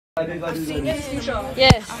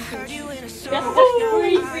Yes.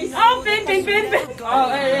 Oh, pin. Oh,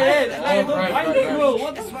 hey,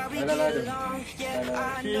 what the?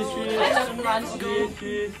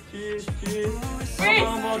 Cheese.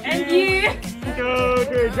 And you.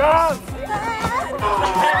 Good job.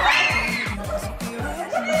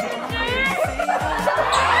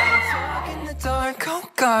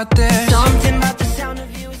 Something about the sound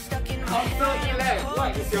of you is stuck in my head.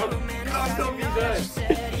 What is your custom vision?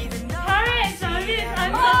 Alright, so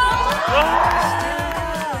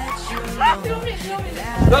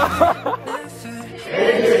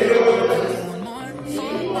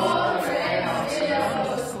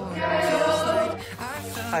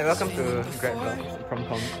Hi, welcome to Grad Vlog from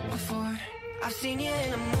Hong Kong.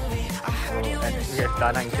 And we have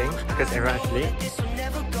Dana eating because everyone is late.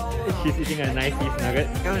 She's eating a nice beef nugget.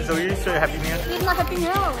 Come on, Zoe, show your happy meal. it's not happy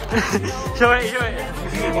meal. Show it.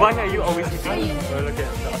 Why are you always eating? Oh, look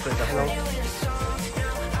at the upside down.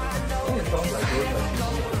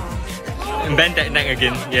 And bend that neck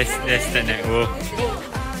again. Yes, that neck. Whoa.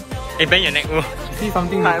 Hey, bend your neck. Whoa. See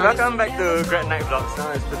something. Hi, welcome back to Grad Night Vlogs.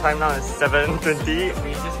 Now the time now is 7:20.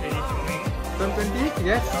 We just finished filming. 7:20?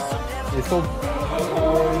 Yes. It's so.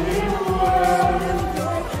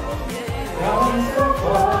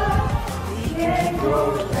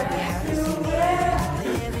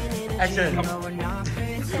 Action!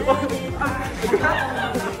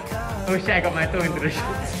 Oh shit, I got my toe into the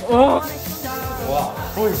shorts. Oh! Wow.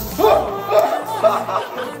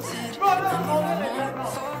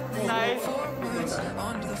 Nice.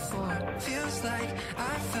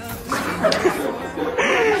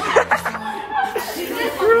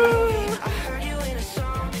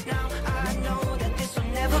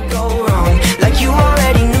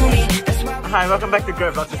 Hi, welcome back to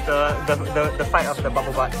Grad Vlogs. It's the fight of the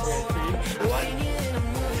bubble butts.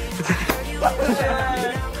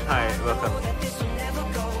 Hi, welcome.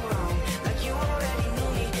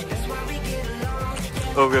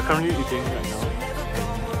 Oh, we're currently eating right now.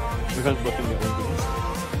 Everyone's watching their own videos.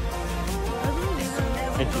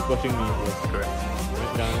 And she's watching me, yes, correct.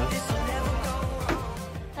 Right, Dana?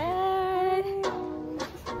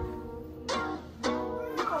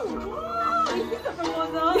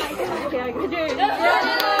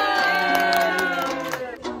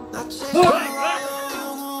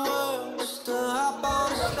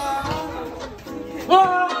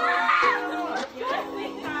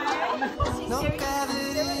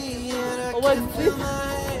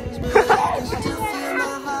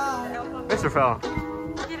 Where's Rafael?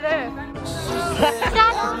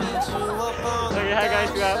 Okay, hi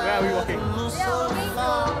guys, where are we walking?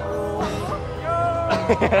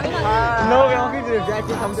 No, we're walking to the VIP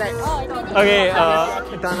complex. Okay,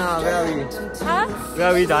 Dana, where are we? Huh? where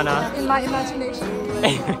are we, Dana? In my imagination.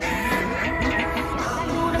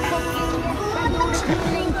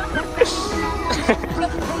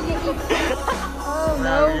 Oh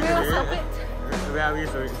no, we'll stop it. Where are we?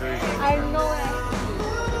 Sorry. I know it.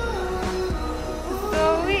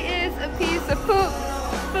 Zoe is a piece of poop.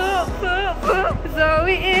 Poop.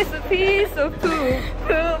 Zoe is a piece of poop.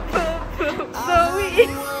 Poop. Zoe is.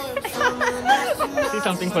 See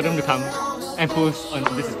something for them to come and post on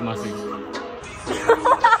This Is Massive.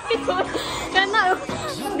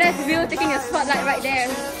 That's Will taking a spotlight right there.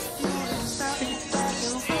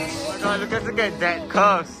 Oh my god, look at that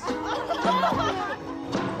curves.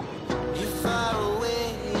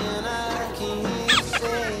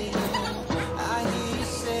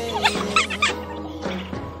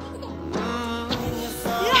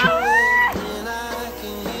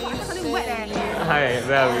 Hi,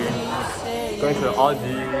 where are we? Going to the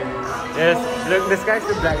Audi. Yes, look, the sky's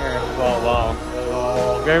still black. Wow.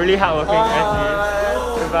 We're really hardworking,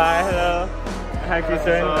 SG. Goodbye, hello. Hi,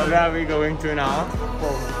 Kristen. Where are we going to now?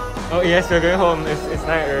 Oh yes, we're going home. It's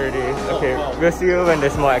night already. Okay, we'll see you when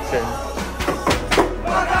there's more action.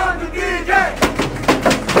 Welcome to DJ!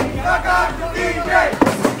 Welcome to DJ!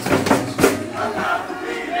 Welcome to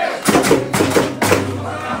DJ!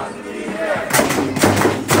 Welcome to DJ!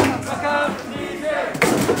 Welcome to DJ!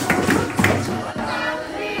 Welcome to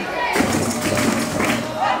DJ!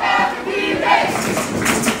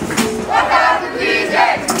 Welcome to DJ!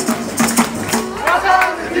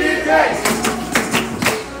 Welcome to DJ!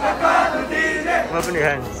 Welcome to DJ! Open your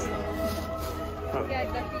hands.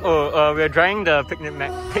 Oh, we're drying the picnic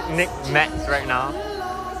mats right now.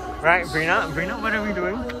 Right, Brina, what are we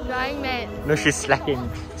doing? Drying mat. No, she's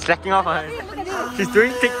slacking off on her. She's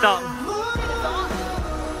doing TikTok.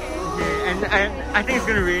 Okay, and I think it's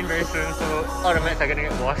gonna rain very soon, so all the mats are gonna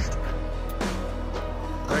get washed.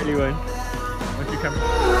 Alright, Lewan, why don't you come?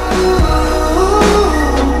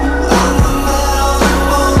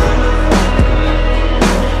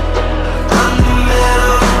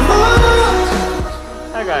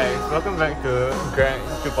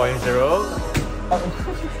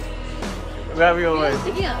 Where are we always?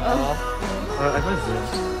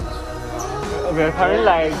 We're currently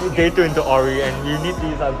like day 2 into Ori and you need to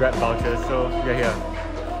use our Grab vouchers, so we're here.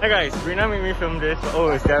 Hey guys, Brina made me film this. Oh,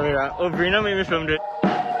 it's Valerie. Oh, Brina made me film this.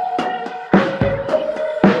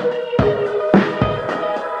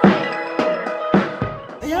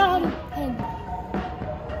 Yeah.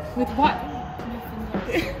 With what?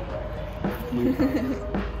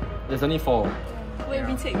 There's only 4. Wait,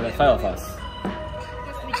 we take. There's 5 of us.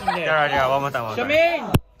 Yeah, one more time.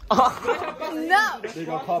 No!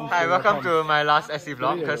 Hi, welcome to my last SC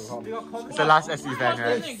vlog because it's the last SC event,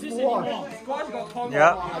 right?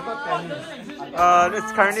 Yeah.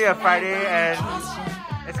 It's currently a Friday and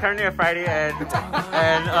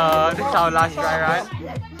this is our last dry run.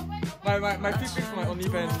 My feet fix my only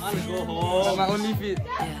fans. Go home. My only feet.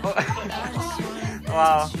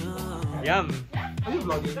 Wow. Yum. Are you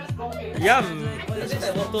vlogging? Yum.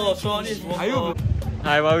 Are you?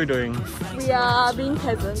 Hi, what are we doing? We are being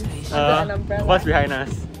peasants under an umbrella. What's behind us?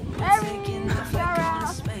 Valerie, Youre.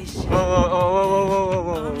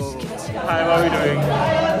 Whoa. Hi, what are we doing?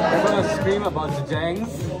 We're gonna scream about the jangs.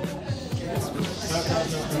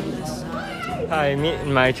 Hi, meet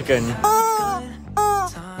my chicken.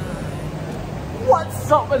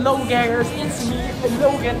 What's up, hello gangers? It's me,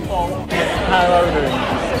 Logan Paul. Hi, what are we doing?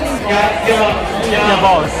 Yeah,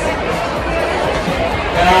 boss.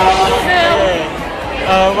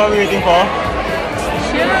 What are we waiting for? Are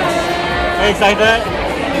you excited?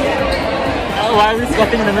 Why are we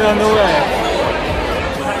squatting in the middle of nowhere?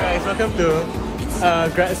 Hi guys, welcome to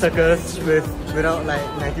Grad Circus without like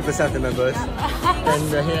 90% of the members.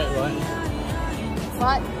 And we're here at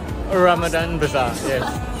what? Ramadan Bazaar, yes.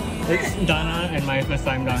 It's Dana and my first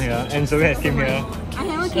time down here, and Zoe has came here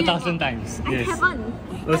 1,000 times. Yes.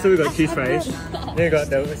 Also we got cheese fries, then we got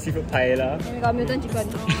the seafood paella. And we got Milton chicken.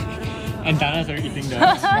 And Dana's already eating the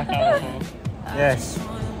macaroni. Yes.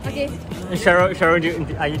 Okay. Cheryl,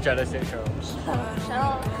 are you jealous yet, Cheryl?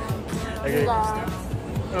 Cheryl. Okay.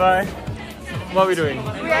 Bye. What are we doing?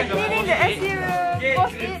 We are cleaning the SC room.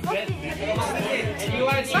 Post it.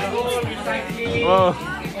 Whoa.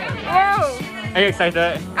 Whoa. Are you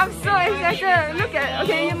excited? I'm so excited. Look at.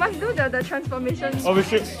 Okay, you must do the transformation. Oh, we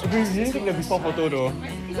didn't take the before photo though.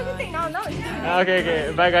 You can take now. Now it's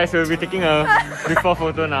Okay. Bye guys, we'll be taking a before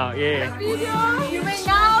photo now. Yay. video. You may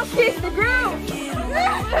now kiss the groom.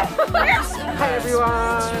 Hi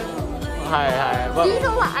everyone. Hi. Do you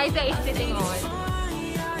know what Isaac is sitting on?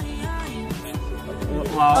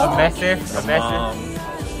 Wow, a massive.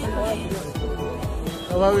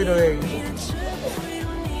 What are we doing?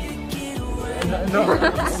 No.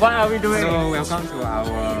 What are we doing? So welcome to our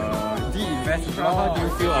D-Invest vlog. How do you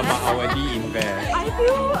feel about our D-Invest? I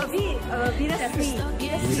feel a bit bittersweet.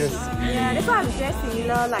 Yeah, that's why I'm dressed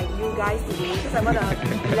similar like you guys today because I'm gonna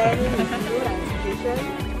blend in with you like situation.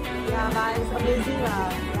 Yeah, but it's amazing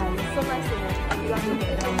yeah, it's so nice to belong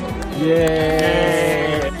together.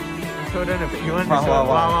 Yay! Show them a bit. You want to show?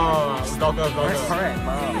 Wow. Vlogger. Correct.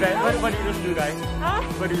 What did you just do, guys? Huh?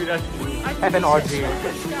 What did you just do? Had an orgy. We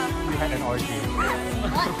had an orgy.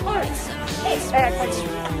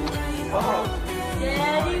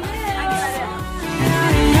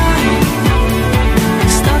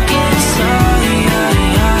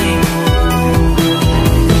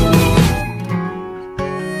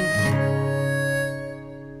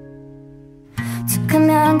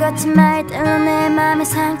 툭하면 걷지 말 때로 내 맘에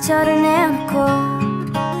상처를 내놓고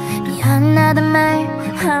미안하단 말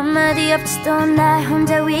한마디 없이도 날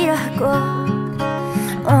혼자 위로하고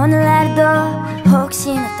오늘 하루도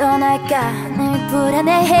혹시나 떠날까 늘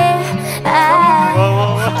불안해해 I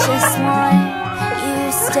just want you to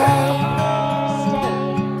stay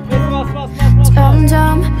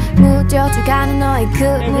점점 무뎌져가는 너의 그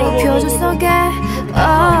무표정 속에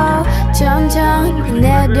점점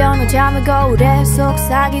내려놓은 잠을 거울에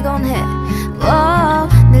속삭이곤 해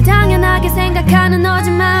늘 당연하게 생각하는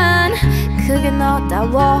너지만 그게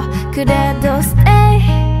너다워 그래도 stay